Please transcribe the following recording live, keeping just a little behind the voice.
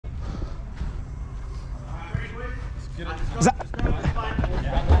Is that...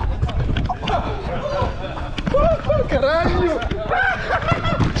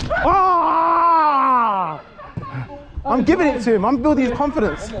 Oh! I'm giving it to him. I'm building his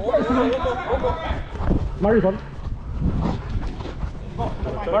confidence. Murray's on.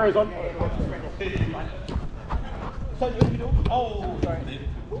 Murray's on. Oh, sorry.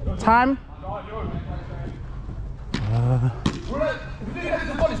 Time.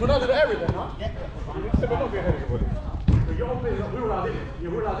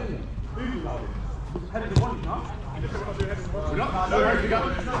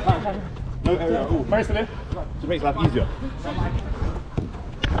 No area. Murray's still in. Just makes life easier.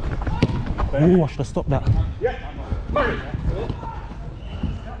 Oh, I should have stopped that. Yeah. Murray.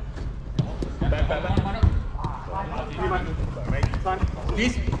 Back. Time.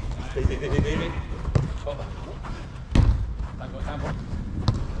 Please.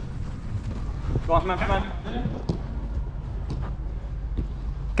 Go on, man.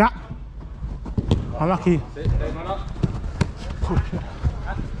 Gap. Unlucky.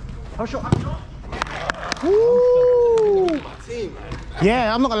 Woo!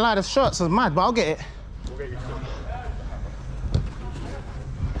 Yeah, I'm not gonna lie, the shirts are mad, but I'll get it.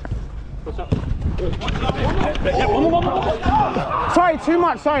 Sorry, too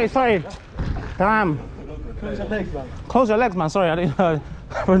much. Sorry. Damn. Close your legs, man. Sorry, I didn't know.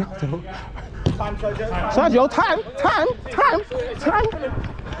 Ronaldo. Sergio, time.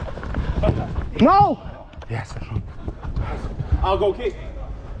 No. Yes. I'll go kick.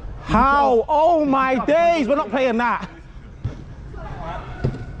 How? Oh my days, we're not playing that.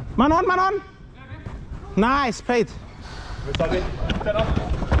 Man on. Nice, played.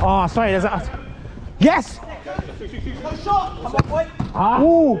 Oh, sorry, there's that. Yes!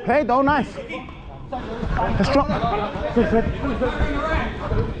 Ooh, played though, nice. Let's drop.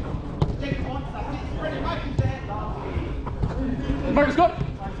 Marcus, go!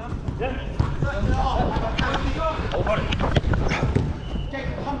 Yeah.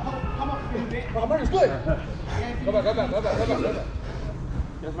 Oh, Marcus, good! Go back.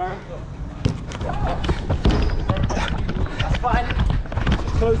 Yes, Marcus. That's fine.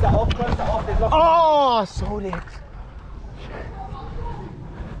 Close that off. There's nothing. Oh, sold it.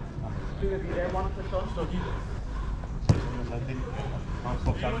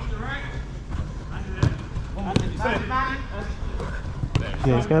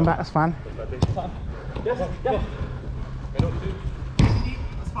 Yeah, he's going back, that's fine. Yes.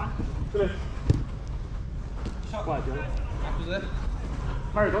 That's fine. Shot wide, Joe.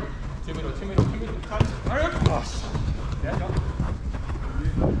 Mario, go. 2 minutes. Mario, gosh. Yeah, go.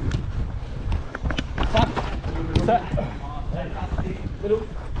 Set. Middle.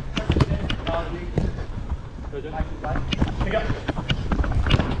 Pick up.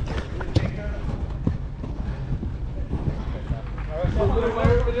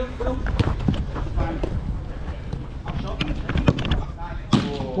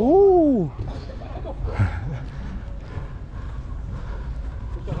 Ooh.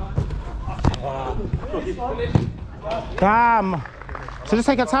 Damn. So just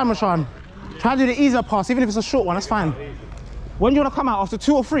take your time, Rashawn. Try to do the easier pass, even if it's a short one, that's fine. When do you want to come out? After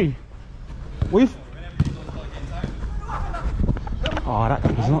 2 or 3? We've... Oh, that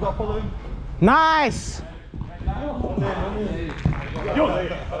is not... Nice!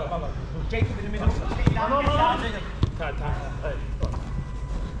 Jacob in the middle.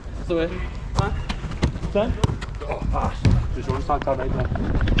 That's the way. Turn. Just one side down right there.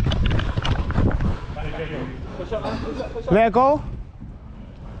 Let it go.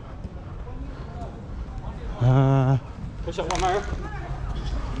 Push up one, Mario.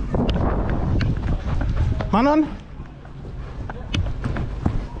 Man on.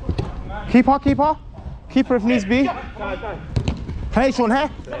 Keeper if needs be. Hey, Sean, hey.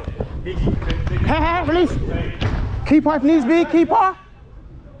 Hey, release. Keeper if needs be, keeper.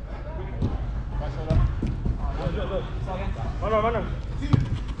 Run.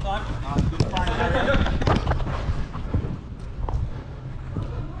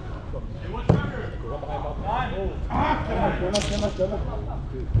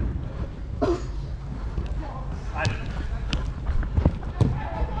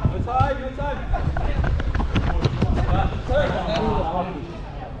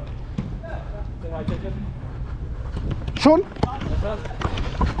 Sean.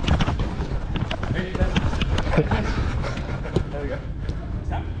 There we go.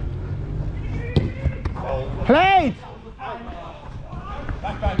 Played.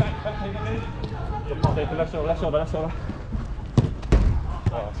 Back. Left shoulder.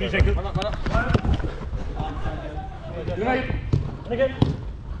 See, Jacob. Run up. United. Again.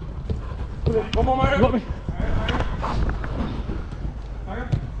 One more, Mario. Got me.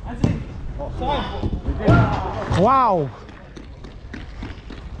 Wow.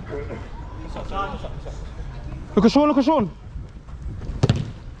 Look at Sean, look at Sean.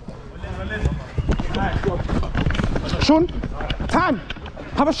 Sean, time.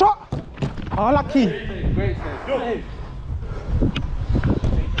 Have a shot. Oh, lucky. Great save.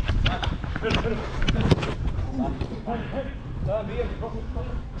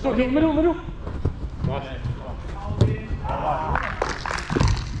 So, middle.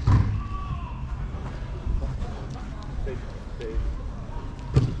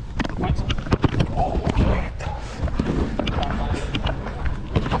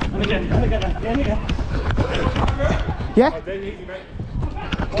 Yeah?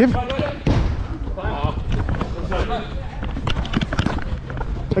 Give.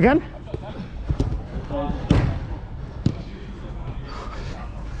 Again?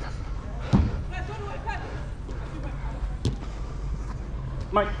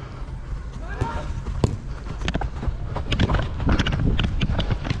 Mike.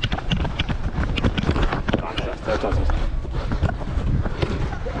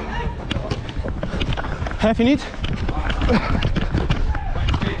 Hair if you need.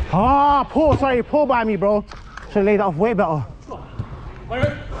 Ah, pull, sorry, pull by me, bro. Should've laid that off way better.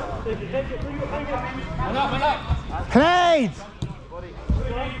 Played!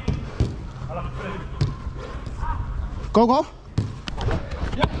 Go.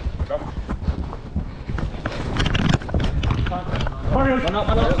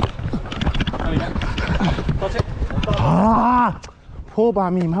 Ah, pull by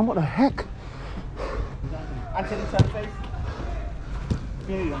me, man, what the heck?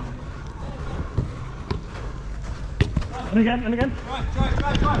 And again.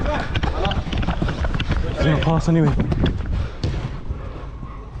 He's gonna pass anyway.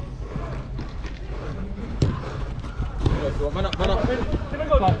 Man up.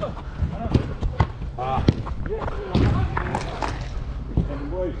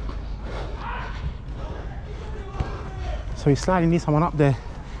 So he slightly needs someone up there.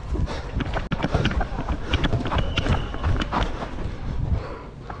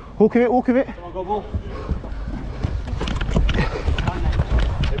 Walk with it. Come on, go ball.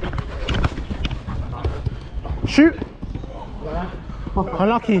 Shoot.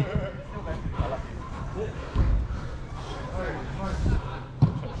 Unlucky.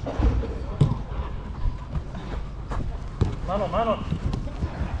 Man on.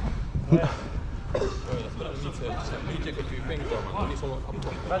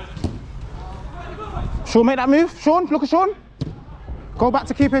 Sean, make that move. Sean, look at Sean. Go back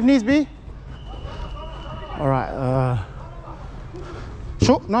to keeper if needs be. All right.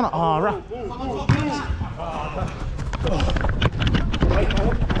 Sean, no. Right.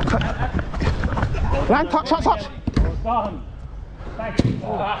 Line, touch.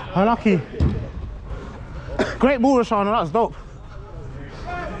 Unlucky. Great ball, Rashawn. That's dope.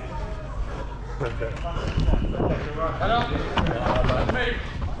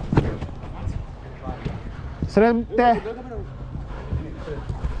 So then there.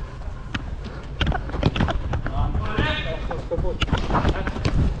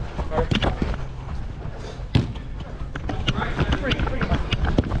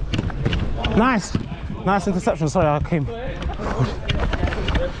 Nice interception. Sorry, I came.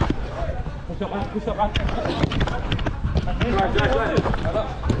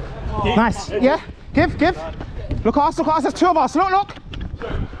 Nice. Yeah. Give. Look at us. There's two of us. Look.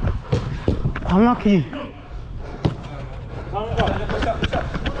 Unlucky.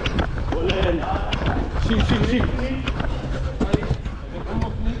 Shoot.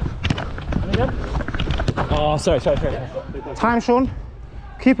 Oh, sorry. Time, Sean.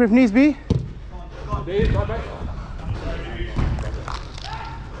 Keeper if needs be.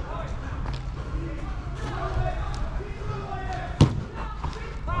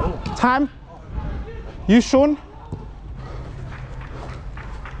 Time. You, Sean.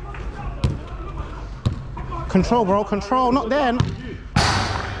 Control, bro. Control. Not there.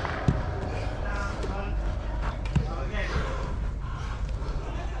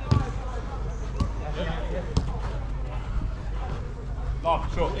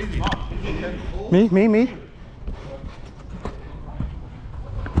 Me.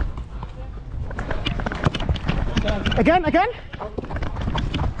 Again.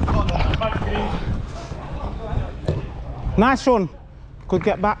 Nice, Sean. Good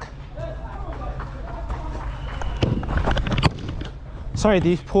get back. Sorry,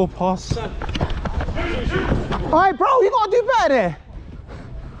 D. Poor pass. Alright, bro, you gotta do better there.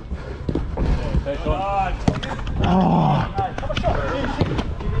 Oh.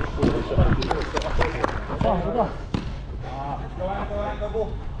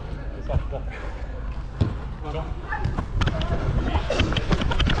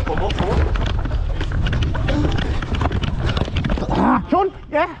 Sean,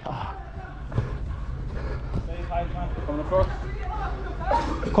 yeah.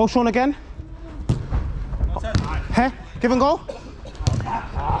 Go Sean again. Hey, give and go.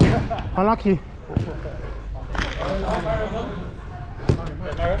 Unlucky.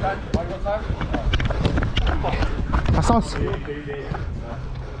 That's us.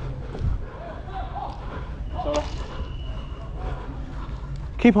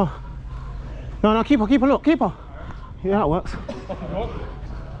 Keeper. No, keeper, look, keeper. Yeah, that works.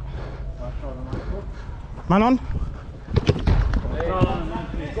 Man on.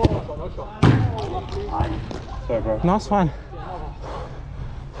 Sorry, bro. No, it's fine.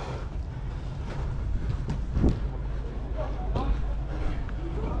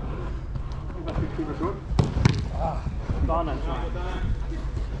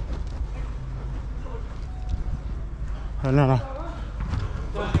 No.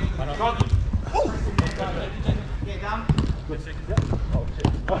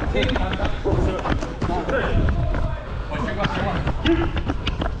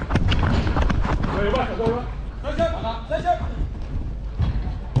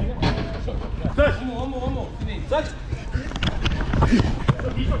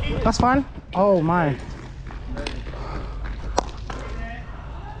 That's fine. Oh my.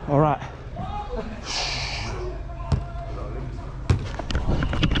 All right.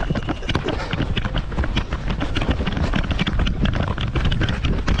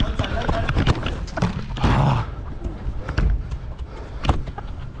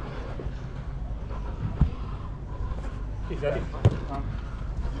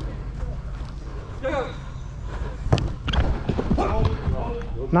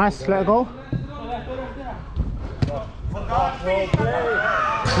 Nice, let it go.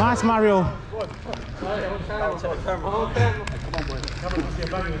 Nice, Mario.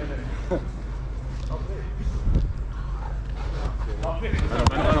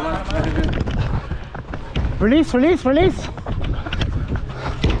 Release.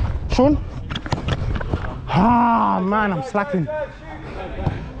 Sean. Ah, man, I'm slacking.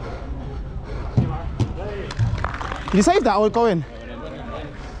 Did you save that or go in?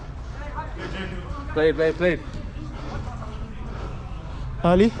 Play.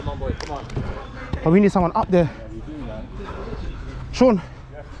 Early. Come on, boy, come on. Oh, we need someone up there. Sean.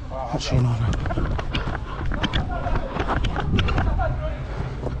 Actually, no.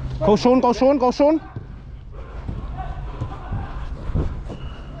 Go, Sean.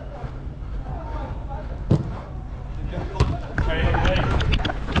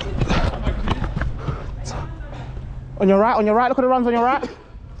 On your right, look at the runs on your right.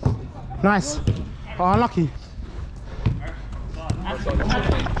 Nice. Oh, unlucky.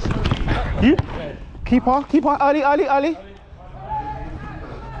 You? Keeper, early.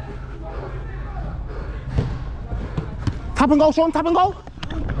 Tap and go, Sean, tap and go.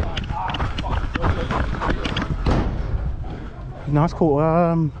 Nice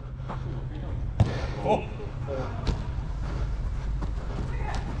call.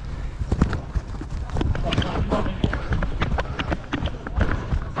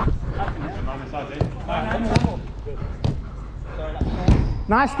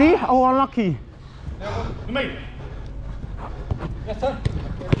 Nice, D. Oh, unlucky. Yes, sir.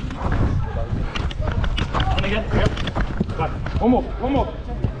 On again. One more.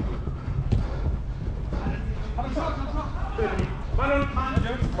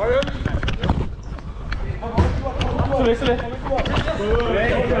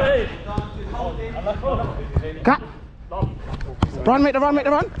 Cut. Run, make the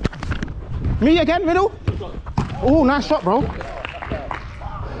run. Me again, middle. Oh, nice shot, bro.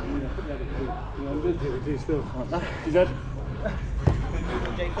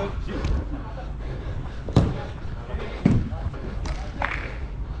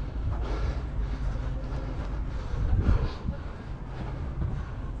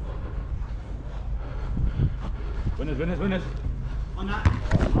 Winners. On that.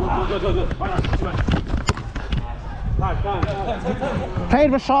 Good.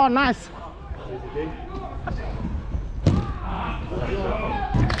 Played with Sean, nice.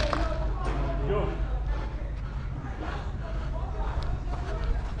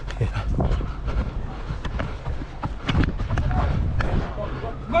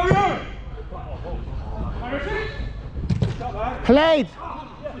 Played.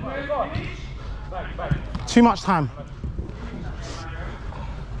 Too much time.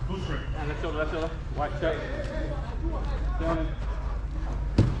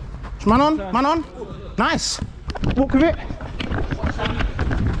 Man on. Nice. Walk with it.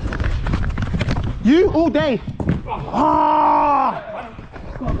 You all day. Ah!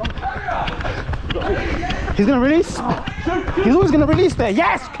 He's gonna release. He's always gonna release there.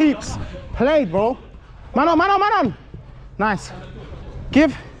 Yes, keeps. Played, bro. Man on, man on, man on. Nice.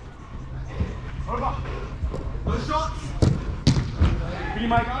 Give.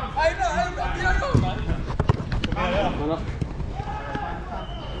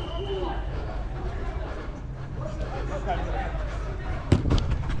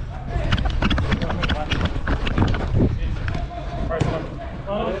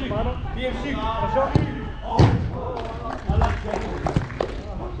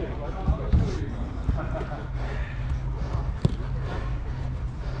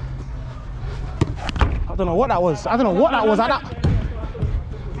 I don't know what that was. I don't know what that was. Let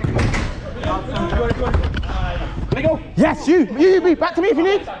me go. Yes, you. Back to me if you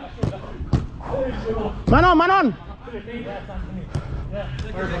need. Man on, man on.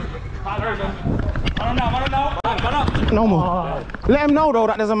 No more. Let him know though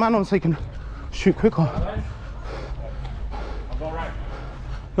that there's a man on so he can shoot quicker.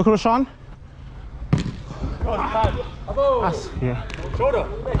 Look at Rashawn. That's, yeah. Shoulder.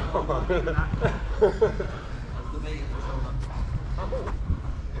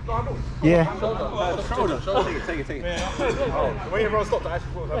 Yeah. Shoulder. Take it. Oh, the way everyone stopped, I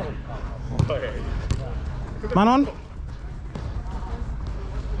actually thought that was. Man on.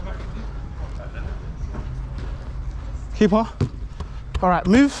 Keeper. All right,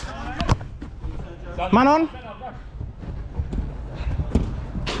 move. Man on.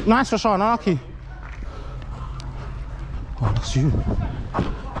 Nice, Rashawn. Unlucky. Oh, that's you.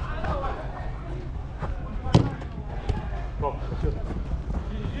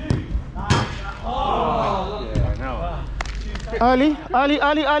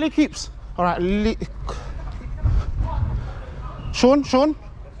 Early keeps. All right, Sean.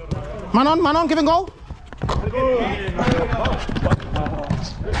 Man on, give and go.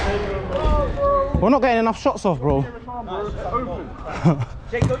 We're not getting enough shots off, bro.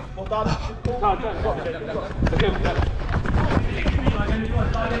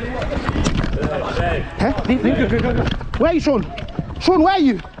 Where are you, Sean? Sean, where are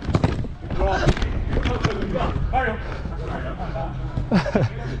you?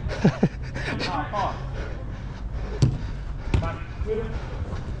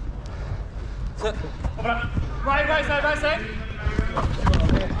 Right side.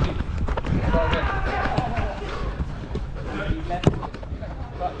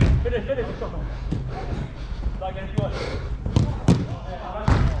 Finish.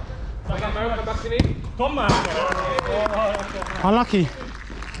 Unlucky.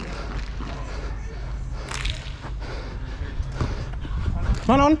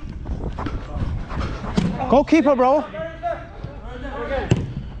 Man on. Goalkeeper, bro.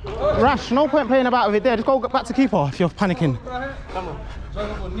 Rash, no point playing about with it there. Just go back to keeper if you're panicking.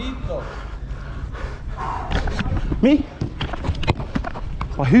 Me?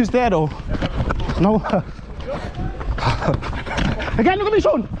 Well, who's there though? No. Again, look at me,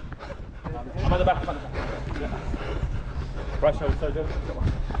 Sean. I'm at the back. Right, so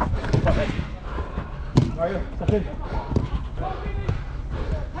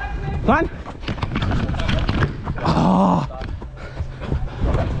Line. Ah.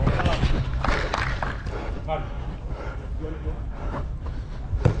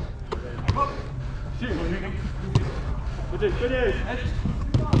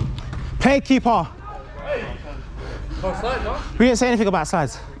 Play keeper. We didn't say anything about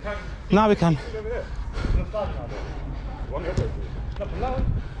sides. Now we can.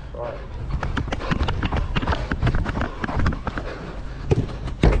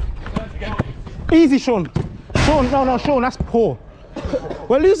 Easy, Sean. No, Sean, that's poor.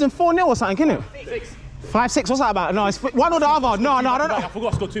 We're losing 4-0 or something, isn't it? 5-6, what's that about? No, it's one or the other. No, I don't know. I forgot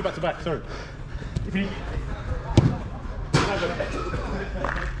to score 2 back to back, sorry.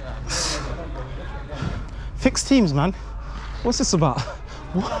 Fixed teams, man. What's this about?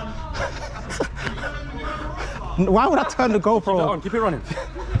 Why would I turn the GoPro on? Keep it running.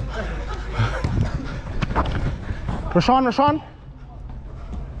 Rashawn.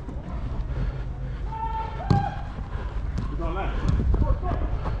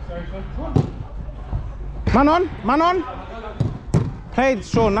 Man on. Played,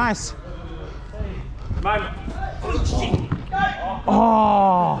 Sean, nice. Man.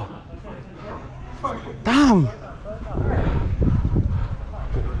 Oh. Damn.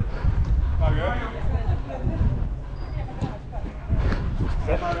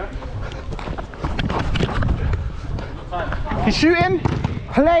 He's shooting.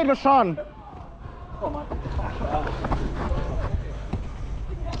 Played, Rashawn.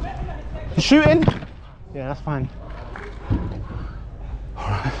 You shooting? Yeah, that's fine. All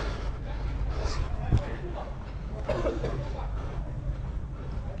right.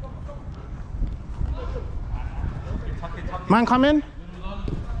 Man, come in.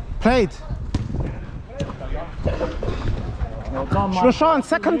 Played. Rashawn,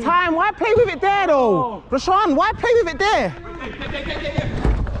 second time. Why play with it there though? Rashawn, why play with it there?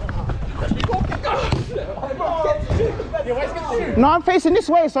 No, I'm facing this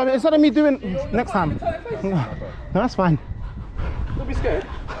way, so instead of me doing next time. No, that's fine. Don't be scared.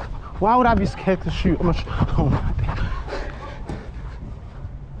 Why would I be scared to shoot? Oh my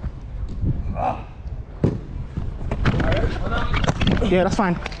God. Yeah, that's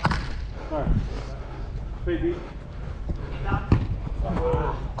fine.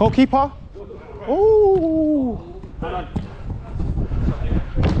 Goalkeeper. Ooh.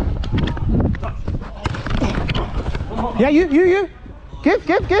 Yeah, you. Give.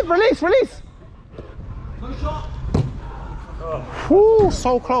 Release. Ooh,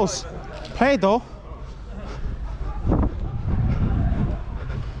 so close. Play though.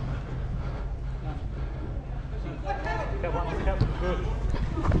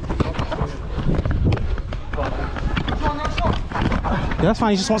 Yeah, that's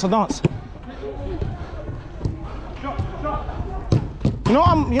fine, he just wants to dance. You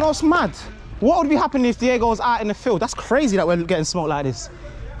know what's mad? What would be happening if Diego's out in the field? That's crazy that we're getting smoked like this.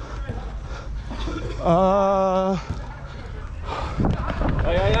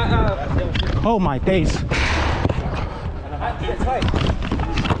 Oh my days.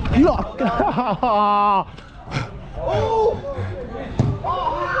 You lot.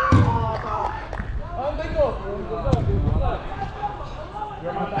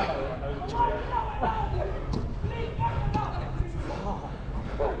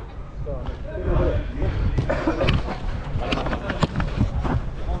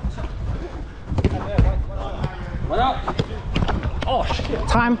 Oh shit.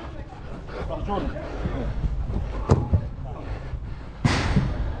 Time.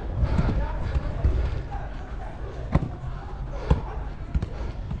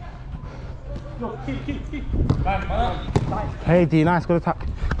 Keep. Hey D, nice, good attack.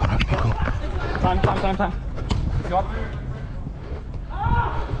 Time.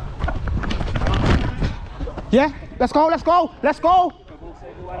 Yeah, let's go.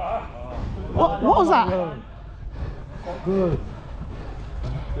 What was that? Good.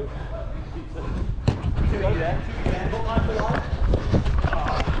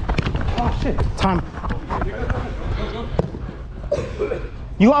 Oh shit. Time.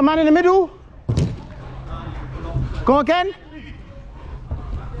 You got a man in the middle? Go again.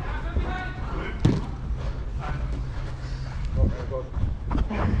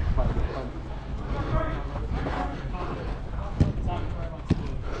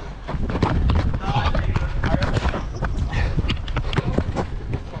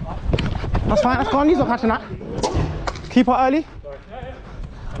 That's fine, that's gone. He's not catching that. Keep her early.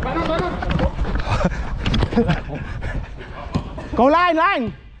 Go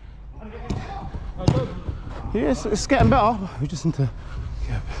line. Yes, it's getting better. We just need to.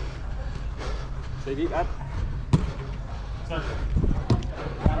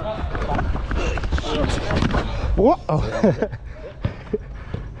 What? Oh.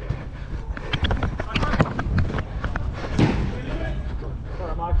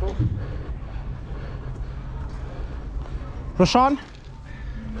 Rashawn?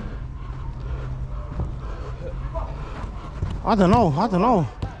 I don't know.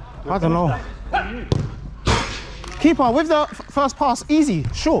 Keeper, with the first pass, easy,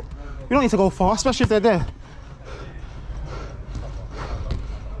 short. You don't need to go far, especially if they're there.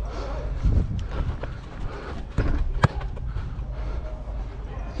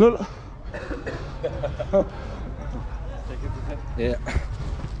 Look. Yeah.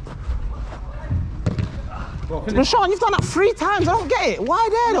 Rashawn, you've done that 3 times. I don't get it. Why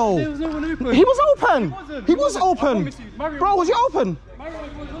there though? There was no one open. He was open. He wasn't. open. I promise you, Mario Bro, was he open?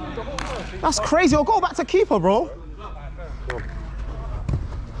 That's crazy. I'll go back to keeper, bro.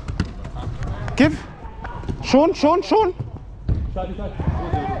 Give. Sean.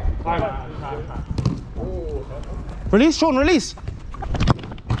 Release, Sean, release.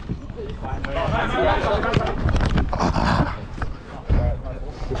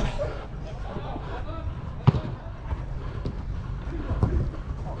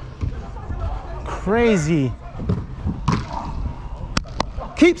 Crazy.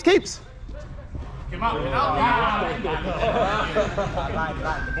 Keeps.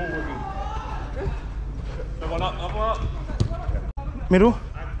 Middle.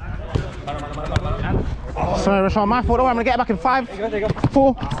 Sorry, Rashawn, my fault. Don't worry, I'm gonna get it back in 5,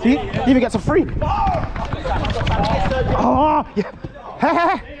 4. He even gets a 3. Oh, yeah.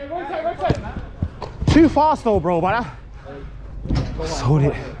 Hey. Too fast though, bro, but sold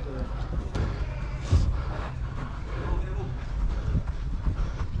it.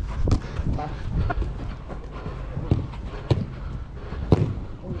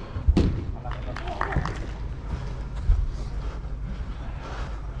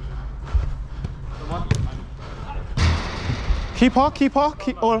 Keeper,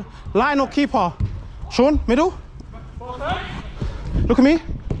 or line or keeper. Sean, middle. Look at me.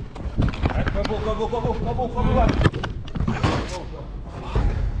 Go.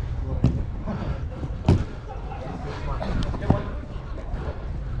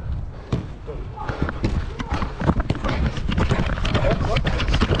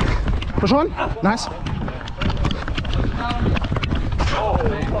 Push on. Nice.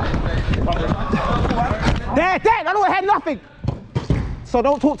 There, I don't have nothing. So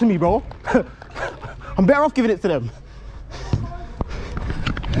don't talk to me, bro. I'm better off giving it to them.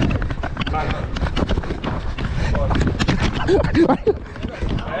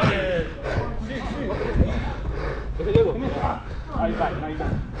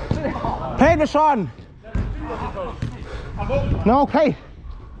 Play, Deshaun. No, play.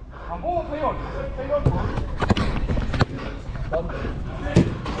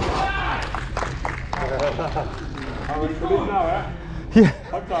 Yeah.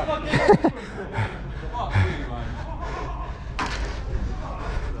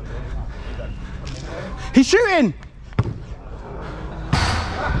 He's shooting.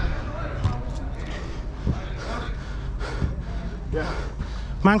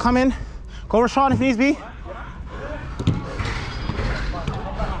 Man, come in. Go Rashawn if needs be.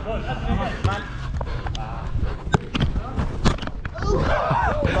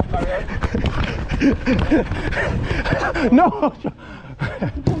 No.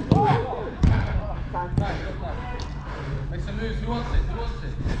 Make some moves. Who wants it?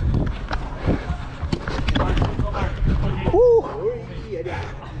 Ooh.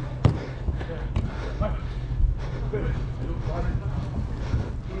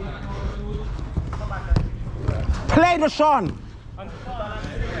 Play Rashawn.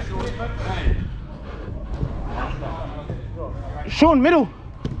 Sean, middle.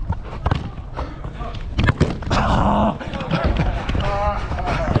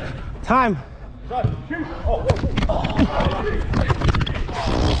 Time.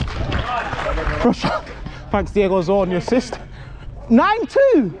 Rashawn. Thanks, Diego Zorn, your assist.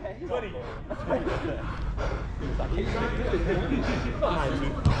 9-2.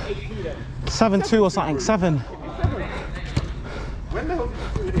 7-2 or something. 7.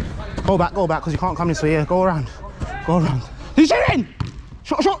 Go back, because you can't come this way. Yeah, go around. He's shooting!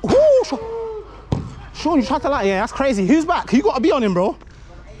 Shot. Woo, shot. Sean, you tried to like, yeah, that's crazy. Who's back? You got to be on him, bro.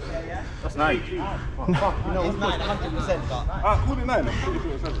 That's 9. It's 9, 100%. Call it 9.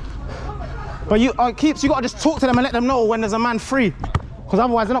 But you, Keeps, you got to just talk to them and let them know when there's a man free. Because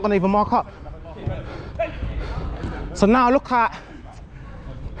otherwise they're not going to even mark up. So now look at...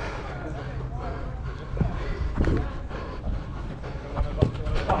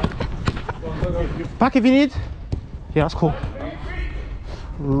 Back if you need. Yeah, that's cool.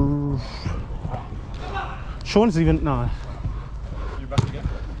 Sean's even... No. You back again?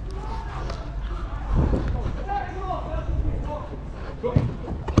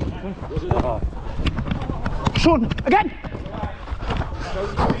 Sean, again!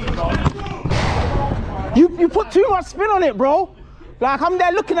 You put too much spin on it, bro. Like, I'm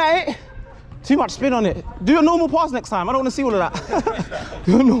there looking at it. Too much spin on it. Do a normal pass next time. I don't want to see all of that.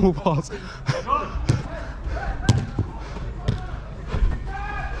 Do a normal pass.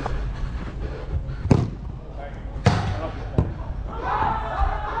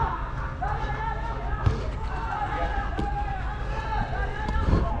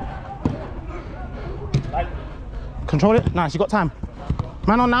 Control it. Nice, you got time.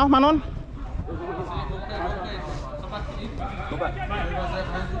 Man on now, man on.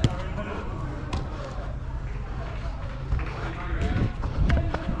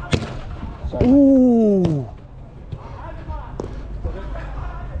 Ooh.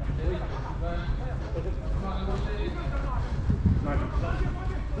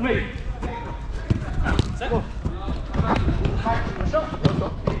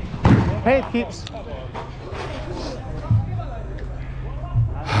 Hey, it keeps.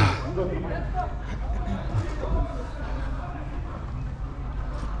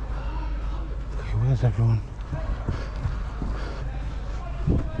 Okay, where's everyone?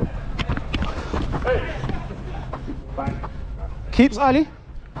 Keeps early.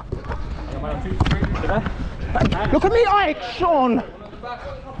 Look at me, Ike, Sean.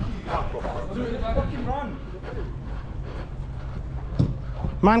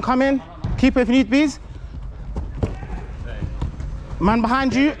 Man, come in. Keep it if you need bees. Man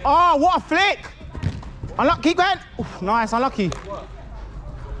behind you. Oh, what a flick! Unlucky, keep going. Oof, nice, unlucky.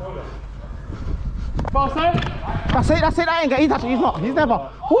 That's it, that ain't good. He's not, he's never.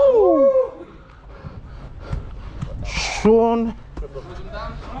 Woo! Sean.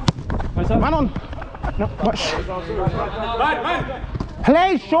 Man on. No, watch.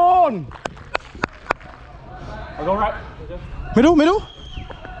 Play, Sean. I'll go right. Middle.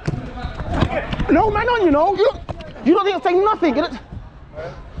 No, man on, you know. You don't think saying nothing. Get it?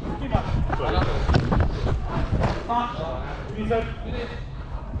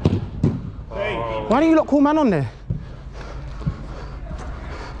 Why don't you look cool man on there?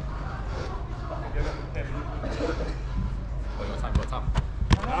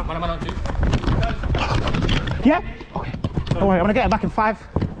 Yeah? Okay. Don't worry, I'm gonna get it back in 5.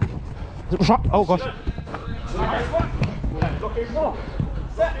 Shot. Oh gosh.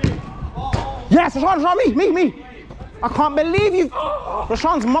 Yes, Rashawn, me. I can't believe you.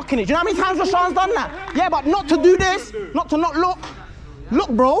 Rashawn's mocking it. Do you know how many times Rashawn's done that? Yeah, but not to do this, not to not look. Look,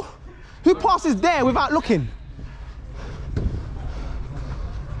 bro. Who passes there without looking?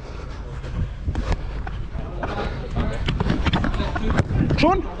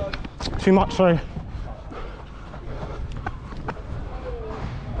 Sean? Too much, sorry.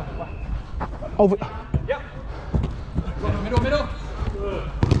 Over. Yep. Middle.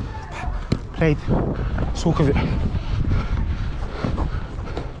 Played. Talk of it.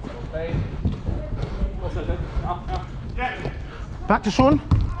 Back to Sean.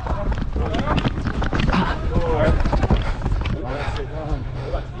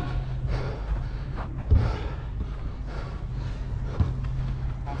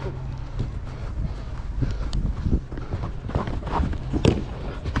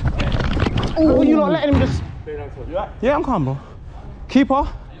 Oh, you're not letting him just. Yeah, I'm calm, bro. Keeper.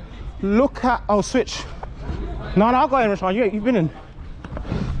 Look at. Oh, switch. No, I'll go in, Rashawn. You've been in.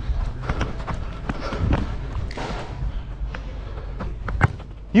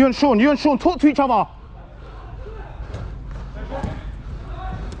 You and Sean, talk to each other.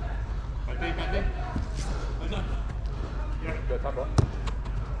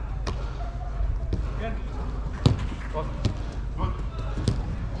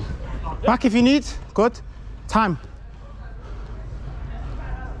 Back if you need. Good. Time.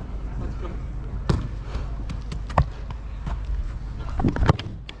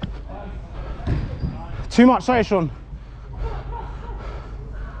 Too much, sorry, Sean.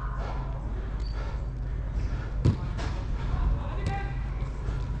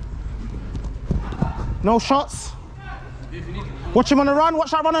 No shots. Watch him on the run. Watch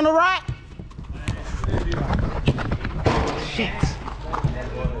that run on the right. Shit.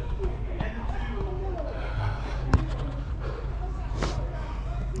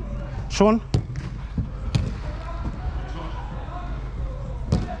 Sean.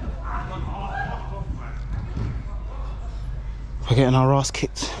 We're getting our ass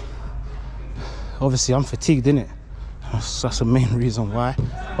kicked. Obviously, I'm fatigued, innit? That's the main reason why.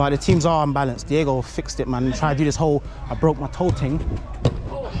 But the teams are unbalanced. Diego fixed it, man. Tried to do this whole I broke my toe thing.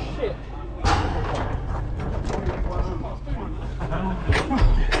 Oh shit.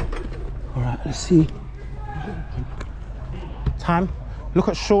 Alright, let's see. Time. Look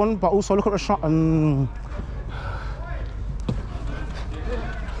at Sean, but also look at the shot.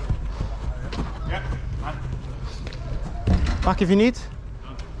 Back if you need.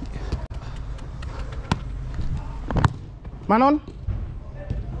 Man on.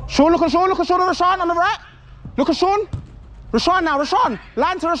 Sean, look at Sean and Rashawn on the right. Look at Sean. Rashawn now, Rashawn.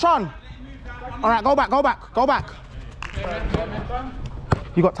 Line to Rashawn. All right, go back.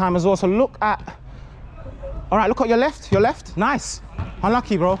 You got time as well, so look at. All right, look at your left. Nice.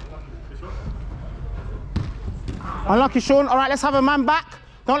 Unlucky, bro. Unlucky, Sean. All right, let's have a man back.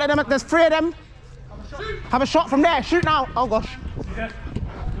 Don't let them, there's 3 of them. Have a shot from there, shoot now. Oh gosh.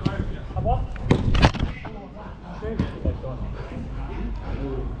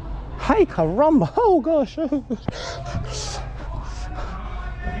 Hey, caramba. Oh gosh.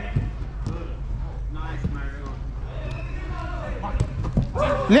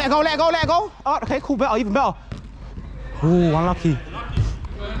 Let it go. Oh, okay, cool, better, even better. Ooh, unlucky.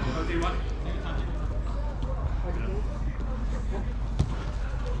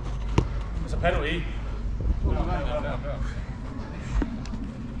 It's a penalty.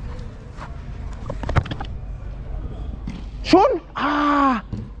 Sean? Ah!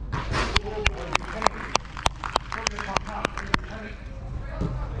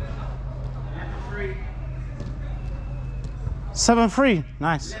 7-3.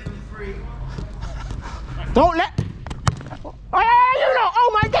 Nice. 11-3. Don't let. Oh, you know.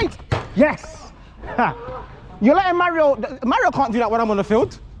 Oh my days. Yes. You're letting Mario. Mario can't do that when I'm on the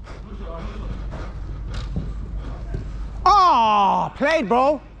field. Oh, played,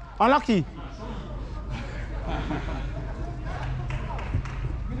 bro. Unlucky.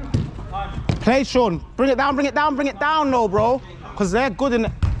 Play, Sean. Bring it down, bring it down, bring it down, no, bro. Because they're good in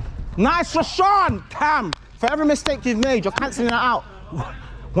it. Nice, Rashawn. Cam, for every mistake you've made, you're cancelling that out.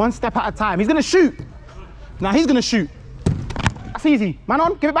 One step at a time. He's going to shoot. Now he's going to shoot. That's easy. Man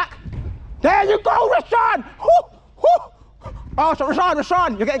on, give it back. There you go, Rashawn. Oh,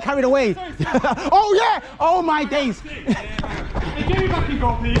 Rashawn, you're getting carried away. Oh, yeah. Oh, my days. Hey, give me back your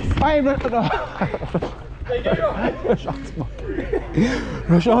goal, please.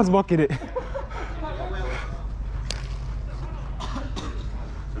 Rashawn's mocking it.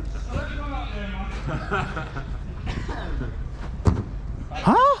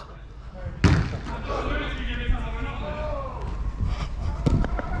 Huh?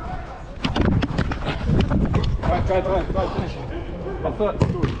 Try, finish it. That's it.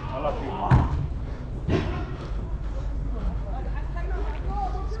 I love you.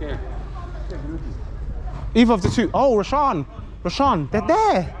 Scared. Either of the two. Oh, Rashawn, they're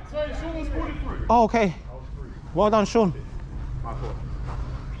there. Sorry, Sean was 43. Oh, okay. Well done, Sean.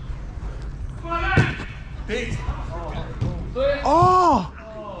 Oh!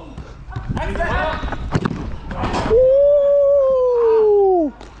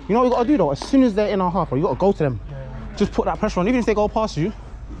 Ooh. You know what you gotta do though? As soon as they're in our half, bro, you gotta go to them. Just put that pressure on, even if they go past you.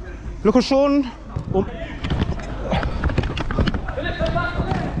 Look at Sean. Oh.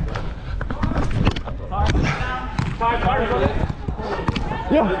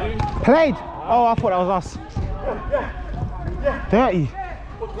 Yeah. Played. Oh, I thought that was us. 30. He's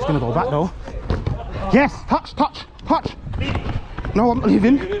gonna go back though. Yes, touch. No, I'm not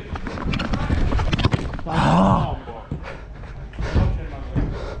leaving. Ah.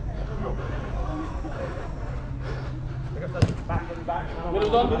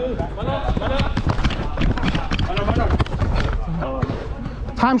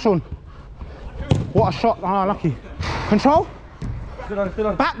 Time, Sean. What a shot. Ah, lucky. Control.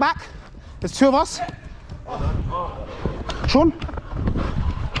 Back. There's two of us. Sean.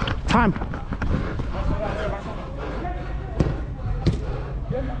 Time.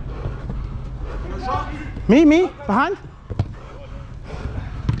 Me, behind.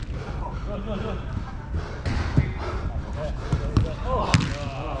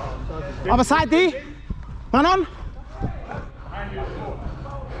 Other side, D. Man on.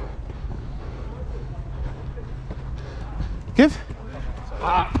 Give.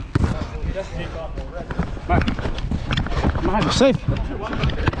 Safe.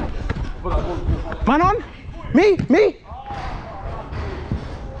 Man on. Me.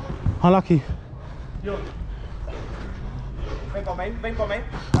 Unlucky.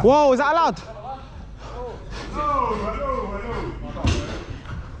 Whoa, is that allowed? Hello.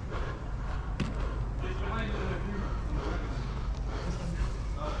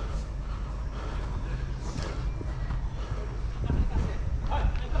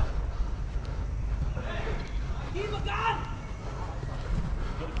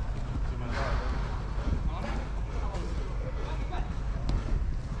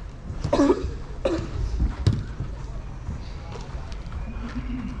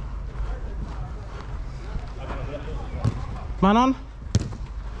 Man on.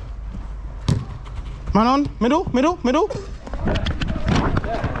 Middle.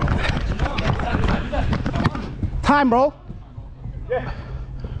 Time, bro. Yeah.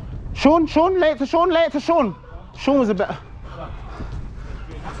 Sean, lay it to Sean. Sean was a better.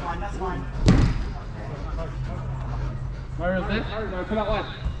 That's fine. Mario's there. No, come out wide.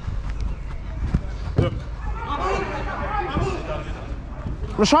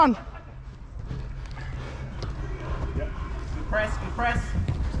 Rashawn. Press.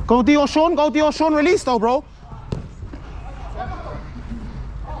 Go D or Sean, release though, bro.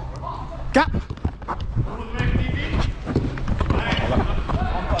 Gap.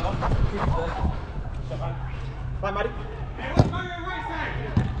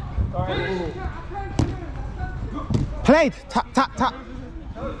 Played. Tap.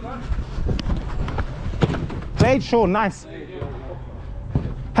 Played, Sean, nice.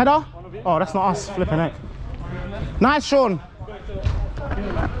 Header. Oh, that's not us, flipping it. Nice, Sean.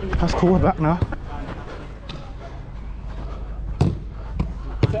 That's cool, we're back now.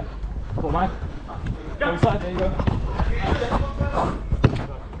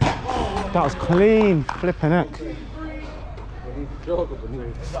 That was clean, flipping it.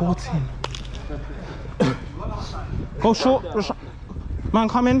 14. Go short. Man,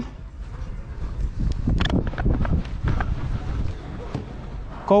 come in.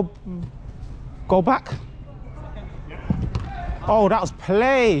 Go back. Oh, that was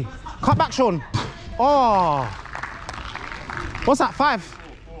play. Cut back, Sean. Oh. What's that, 5?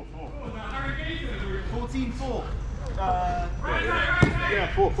 14-4.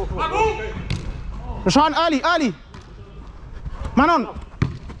 Yeah, 4. Rashawn, early. Man on.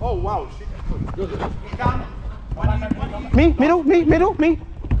 Oh, wow. Me, middle, me.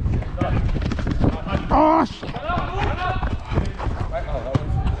 Oh, shit.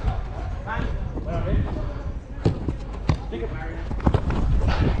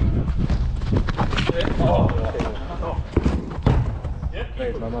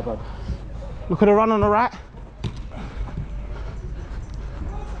 Look at the run on the right.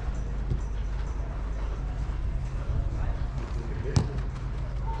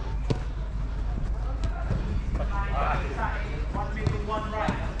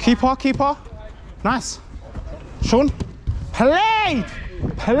 Keeper. Nice. Sean. Played.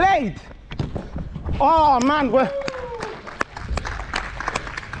 Oh man, we're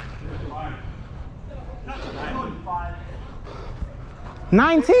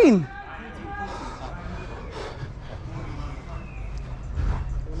 19.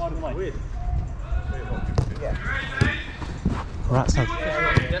 Right side.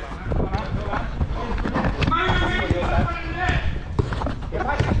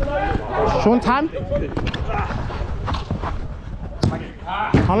 Sean, time.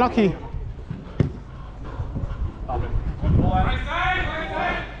 Unlucky.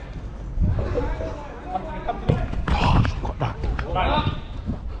 Got that.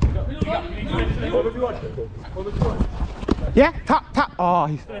 Yeah, tap. Oh,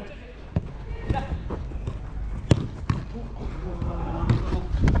 he's...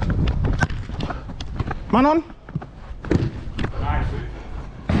 Man on.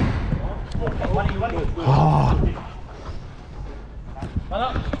 Oh.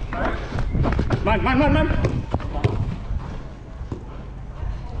 Man.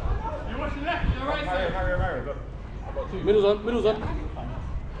 You watch the left, the right side. Middle's on.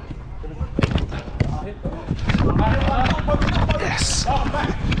 Yes.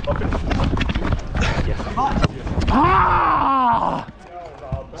 Ah!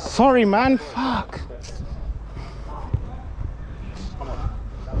 Sorry, man. Fuck.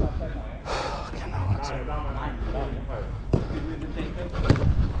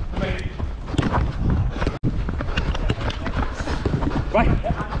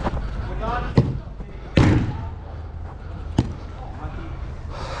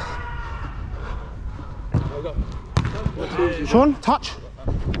 Sean, touch.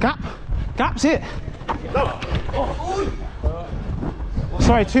 Gap's it.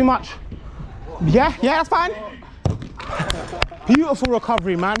 Sorry, too much. Yeah, that's fine. Beautiful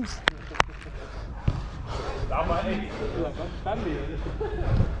recovery, man.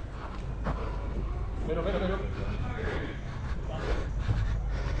 Middle.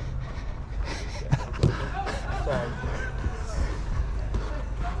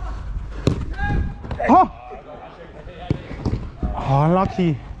 Oh,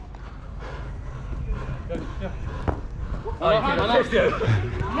 unlucky.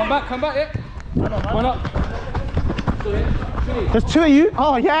 Come back, yeah. One up. There's 2 of you.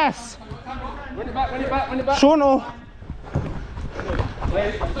 Oh, yes. Run it back. Sean or...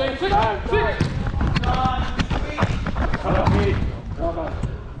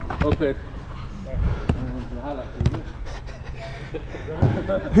 Okay.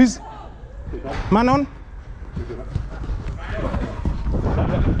 Who's... Man on?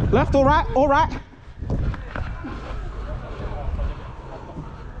 Left or right? All right.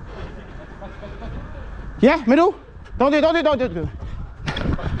 Yeah, middle. Don't do it.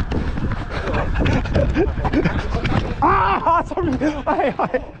 Ah, sorry.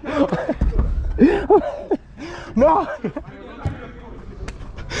 No.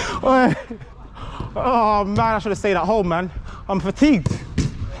 Oh man, I should have stayed at home, man. I'm fatigued.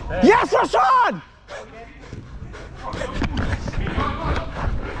 Yes, Rashawn!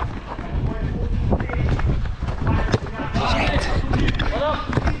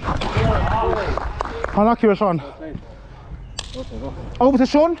 Unlucky, Rashawn. Over to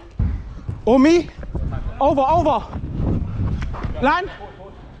Sean. Or me. Over. Line.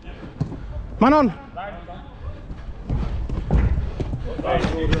 Man on.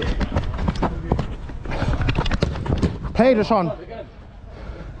 Play, Rashawn.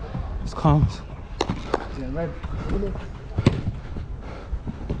 It's calm.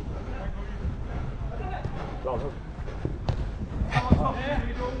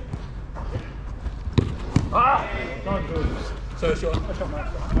 So short. 16-6.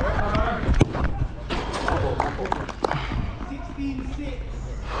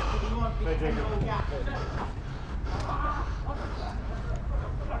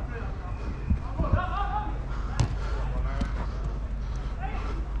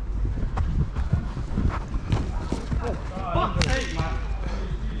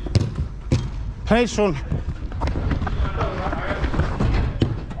 Play, Sean.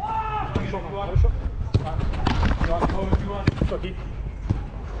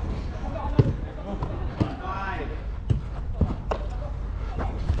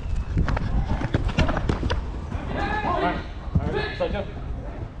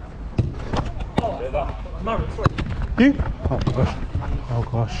 You? Oh gosh. Oh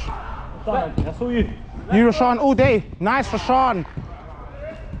gosh. That's all you. You, Rashawn, all day. Nice, Rashawn.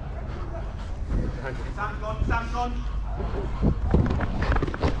 Sam's gone.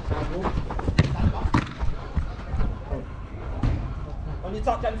 On your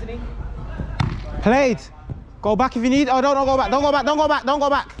top, Anthony. Played. Go back if you need. Oh, don't go back. Don't go back. Don't go back. Don't go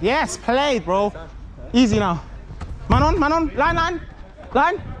back. Yes, played, bro. Easy now. Man on, man on. Line, line.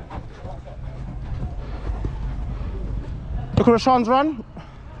 Line. Look at Rashawn's run.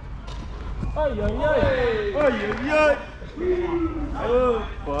 Oh,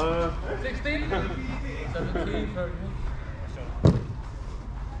 16? 17, 13.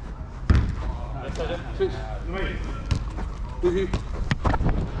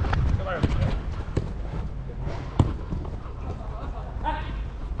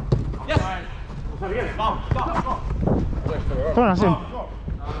 yes! Come on, that's him.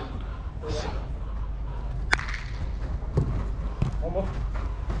 One more.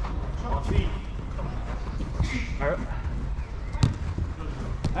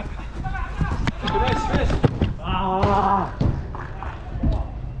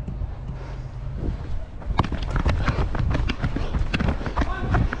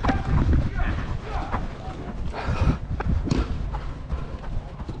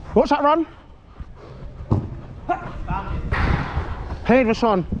 Watch that run. Played,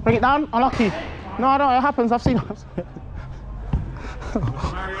 Rashawn. Bring it down. Unlucky. No, I don't. It happens. I've seen it.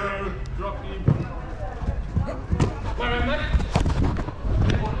 Mario, drop him.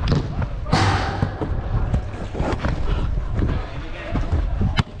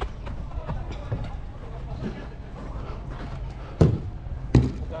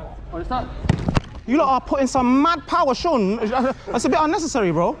 What is that? You lot are putting some mad power, Sean. That's a bit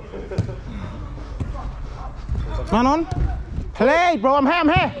unnecessary, bro. Man on. Played, bro. I'm here. I'm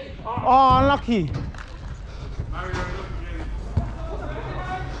here. Oh, unlucky.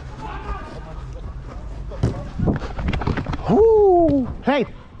 Woo! Played.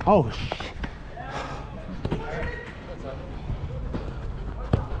 Oh, shit.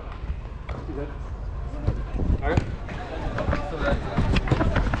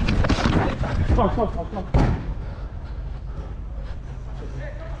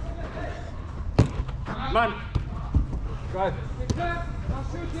 Man. Drive.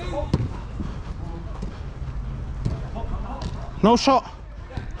 No shot.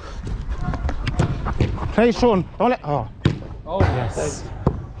 Play, Sean. Don't let. Oh. Oh, yes.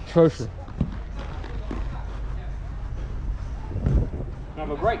 Trophy. Have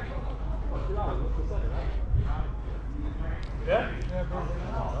a break. Yeah?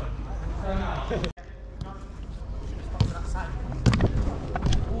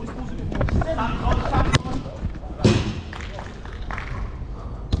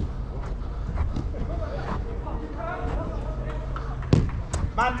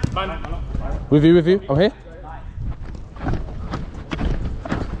 Man. With you. I'm here.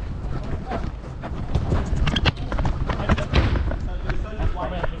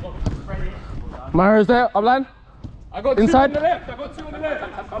 Mario's there, upline. I got Inside. two on the left. I got two on the left.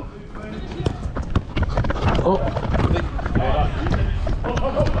 Oh.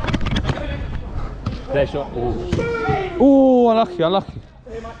 There shot. Oh, unlucky.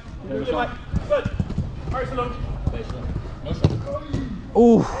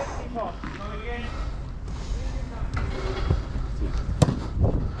 Oh.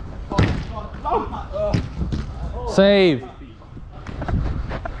 Save. I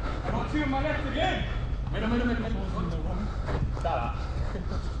got two on my left again. Middle.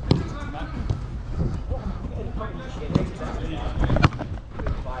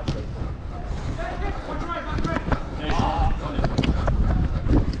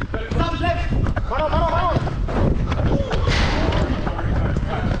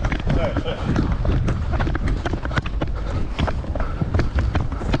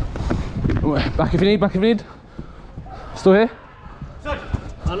 Back if you need. Still here?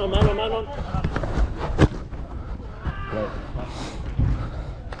 Man on. Sorry,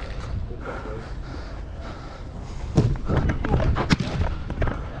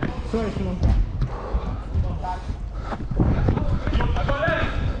 Simon.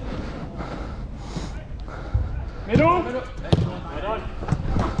 Middle.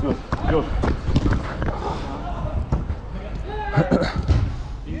 Good, good.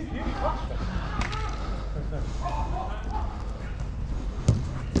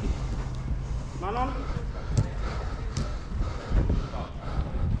 Man on.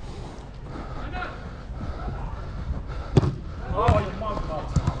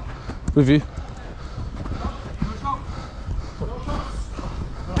 With you.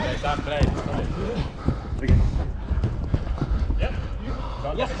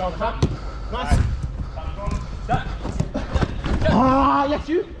 Ah, left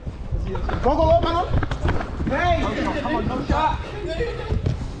you. Go, man on. Hey! Come on, no shot.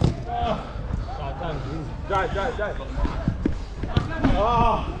 Drive.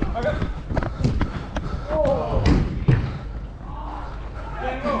 Oh, okay. Oh.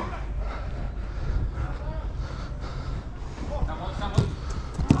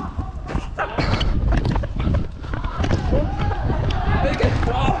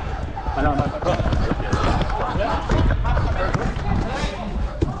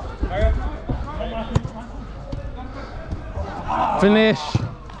 Finish.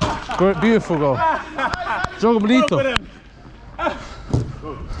 Great, beautiful goal. Jogo bonito.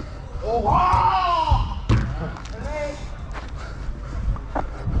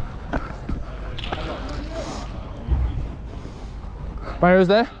 Mario's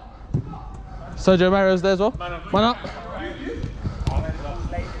there. Sergio Mario's there as well. Man up.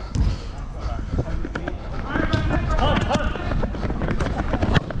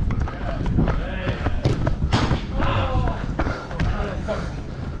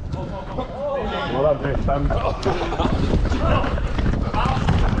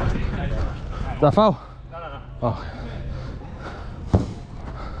 Is that foul? No. Oh.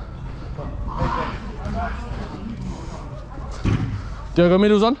 Diogo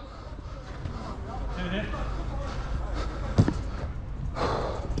middle's on.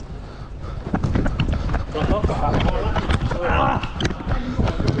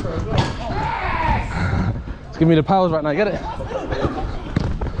 Just give me the powers right now, get it?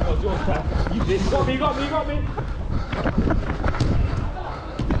 You got me.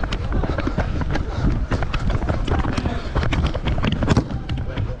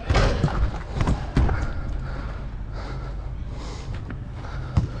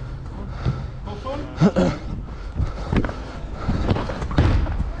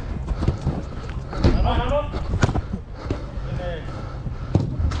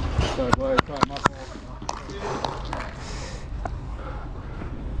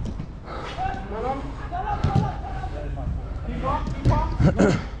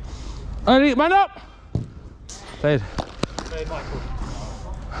 Alright, man up! Fade. Michael.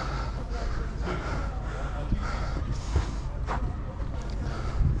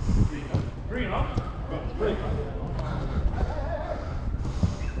 Green, huh? Green.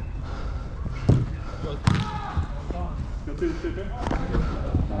 Go two.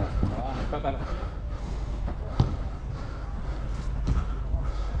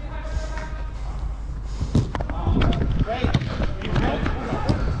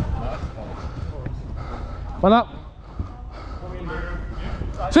 One up.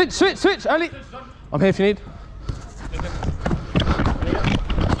 Switch, Ali. I'm here if you need.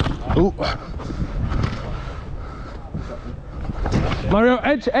 Ooh. Mario,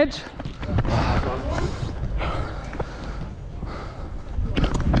 edge.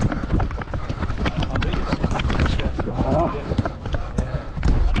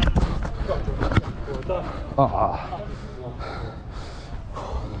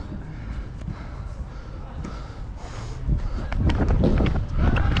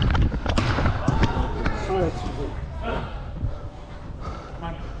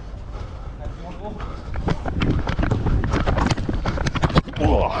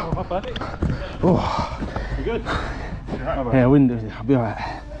 Oh. You good? Yeah, windows. I'll be alright.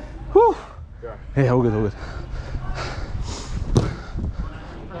 Whew. Yeah, all good.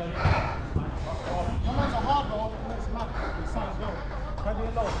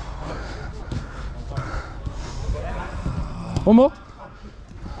 One more.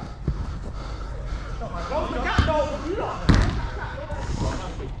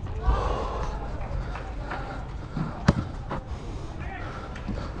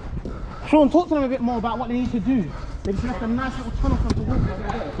 Sean, talk to them a bit more about what they need to do. They just left a nice little tunnel for them to walk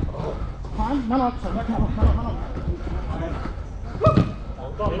over there. Fine? Man on.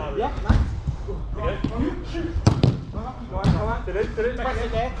 Well done, man. Yeah, nice. Shoot. Press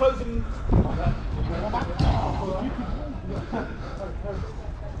it there, closing.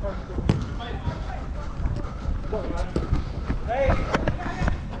 Hey.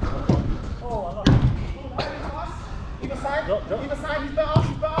 Oh, I love it. Either side, either side, he's better,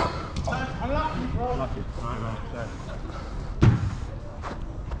 he's better. Unlucky, bro. Lucky. Right.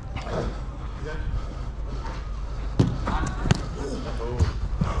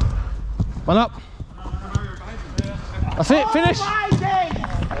 One up. That's it, finish.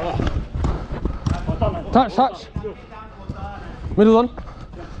 Touch. Middle one.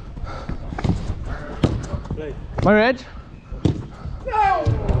 Murray edge.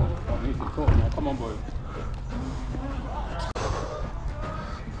 Come on, boy.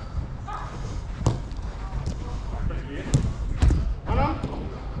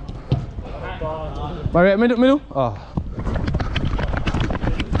 Murray middle. Oh.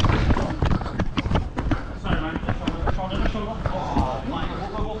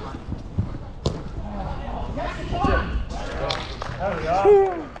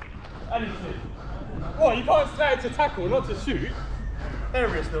 What, you can't say to tackle, not to shoot?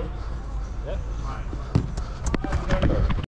 Area still. Yeah.